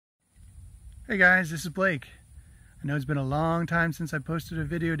Hey guys, this is Blake. I know it's been a long time since I posted a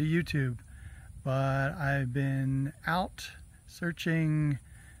video to YouTube, but I've been out searching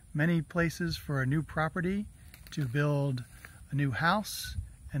many places for a new property to build a new house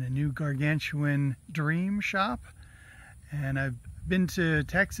and a new gargantuan dream shop. And I've been to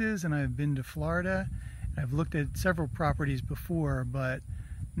Texas and I've been to Florida. I've looked at several properties before, but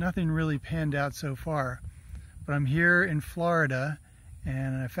nothing really panned out so far. But I'm here in Florida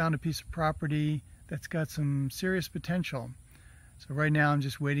and I found a piece of property that's got some serious potential. So right now I'm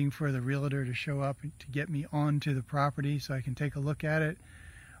just waiting for the realtor to show up to get me onto the property so I can take a look at it,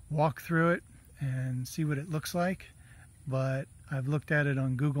 walk through it, and see what it looks like. But I've looked at it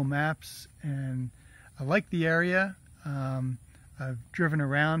on Google Maps and I like the area. I've driven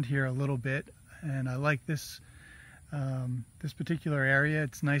around here a little bit and I like this this particular area.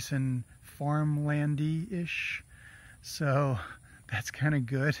 It's nice and farmlandy-ish, so that's kind of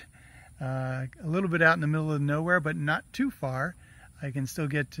good. A little bit out in the middle of nowhere, but not too far. I can still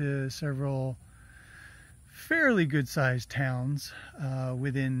get to several fairly good-sized towns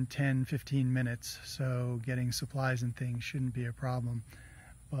within 10-15 minutes, so getting supplies and things shouldn't be a problem.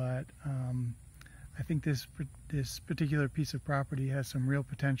 But I think this particular piece of property has some real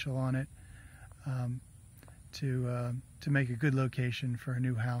potential on it to make a good location for a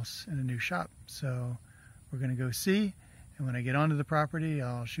new house and a new shop. So we're going to go see, and when I get onto the property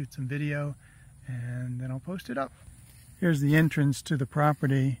I'll shoot some video and then I'll post it up. Here's the entrance to the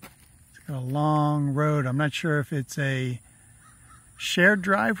property. It's got a long road. I'm not sure if it's a shared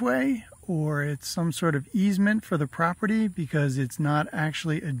driveway or it's some sort of easement for the property because it's not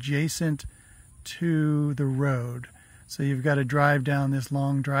actually adjacent to the road. So you've got to drive down this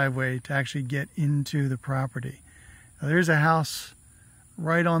long driveway to actually get into the property. Now, there's a house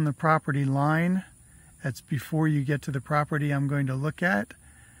right on the property line. That's before you get to the property I'm going to look at.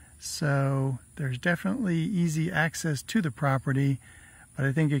 So there's definitely easy access to the property, but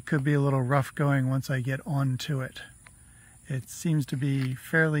I think it could be a little rough going once I get onto it. It seems to be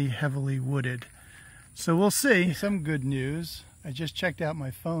fairly heavily wooded. So we'll see. Some good news. I just checked out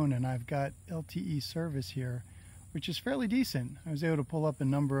my phone and I've got LTE service here, which is fairly decent. I was able to pull up a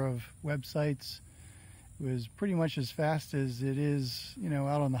number of websites. It was pretty much as fast as it is, you know,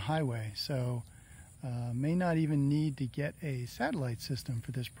 out on the highway. So may not even need to get a satellite system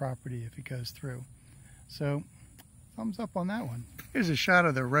for this property if it goes through. So thumbs up on that one. Here's a shot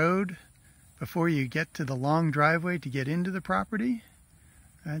of the road before you get to the long driveway to get into the property.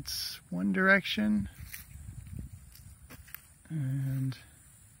 That's one direction. And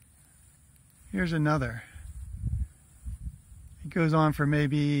here's another. It goes on for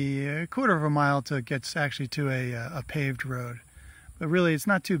maybe a quarter of a mile till it gets actually to a paved road. But really it's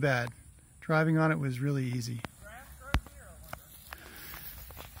not too bad. Driving on it was really easy.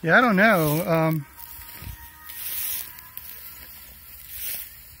 Yeah, I don't know.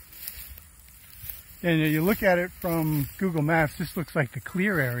 And you look at it from Google Maps, this looks like the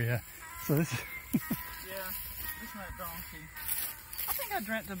clear area. So this is yeah, it's not donkey. I think I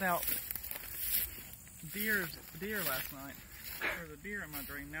dreamt about deer last night. There was a deer in my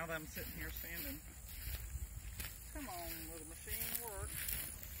dream. Now that I'm sitting here standing. Come on, little machine, work.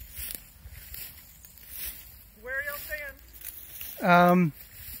 Where are y'all staying?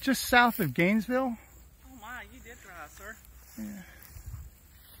 Just south of Gainesville. Oh my, you did drive, sir. Yeah.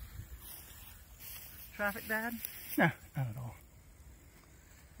 Traffic bad? No, not at all.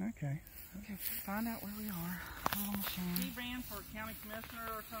 Okay. Okay, find out where we are. Little machine. He ran for county commissioner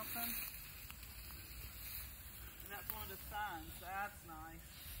or something. And that's one of the signs. That's nice.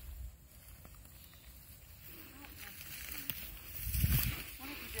 Why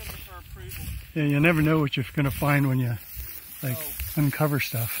don't you give us our approval? Yeah, you never know what you're going to find when you uncover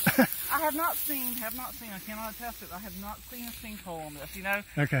stuff. I have not seen, I cannot attest it, I have not seen a sinkhole on this, you know.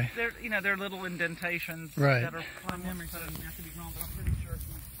 Okay. They're little indentations right. that are, my memory doesn't have to be wrong, but I'm pretty sure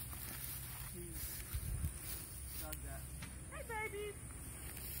he dug that. Hey babies!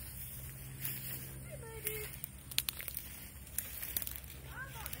 Hey babies!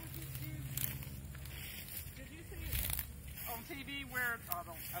 I'm not interested. Did you see it on TV where,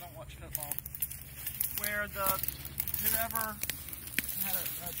 I don't watch football, where whoever had a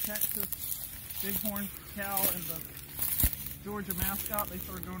Texas bighorn cow and the Georgia mascot, they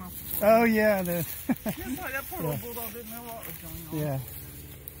started going off the Oh yeah, that poor little bulldog didn't know what was going on. Yeah.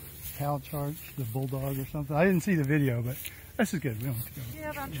 Cow charge, the bulldog or something. I didn't see the video, but this is good. We don't have to go.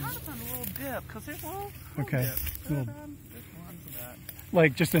 Yeah, but I'm trying to find a little dip, because there's a little okay. dip. Little, There's ones of that.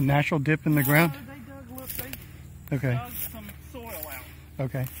 like just a natural dip in the ground? They okay. dug some soil out.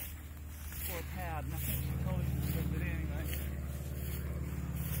 Okay. For a pad, and I think she told us to do it anyway.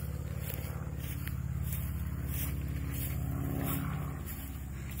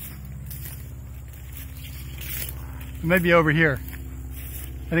 It might be over here.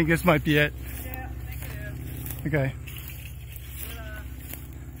 I think this might be it. Yeah, I think it is. Okay. But, I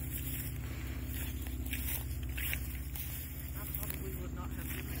probably would not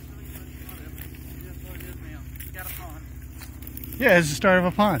have given it to you, but whatever. It is what it is now. You got a pond. Yeah, it's the start of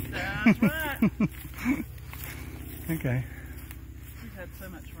a pond. That's right. Okay. We've had so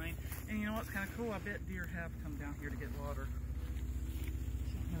much rain. And you know what's kind of cool? I bet deer have come down here to get water.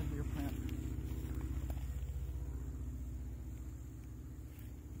 Another deer plant.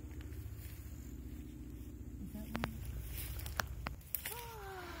 Is that one?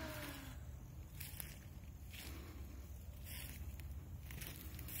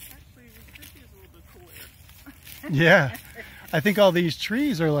 Actually, we could use a little bit of cool air. Yeah. I think all these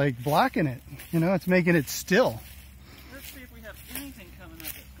trees are like blocking it. You know, it's making it still. Let's see if we have anything coming up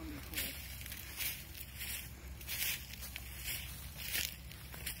that's going to be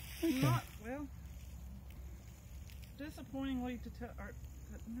cool. Okay. Not, well, disappointingly to tell,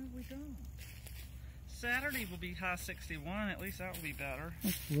 no we don't. Saturday will be high 61, at least that will be better.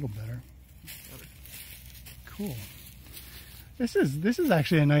 That's a little better. Cool. This is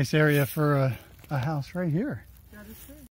actually a nice area for a house right here. That is true.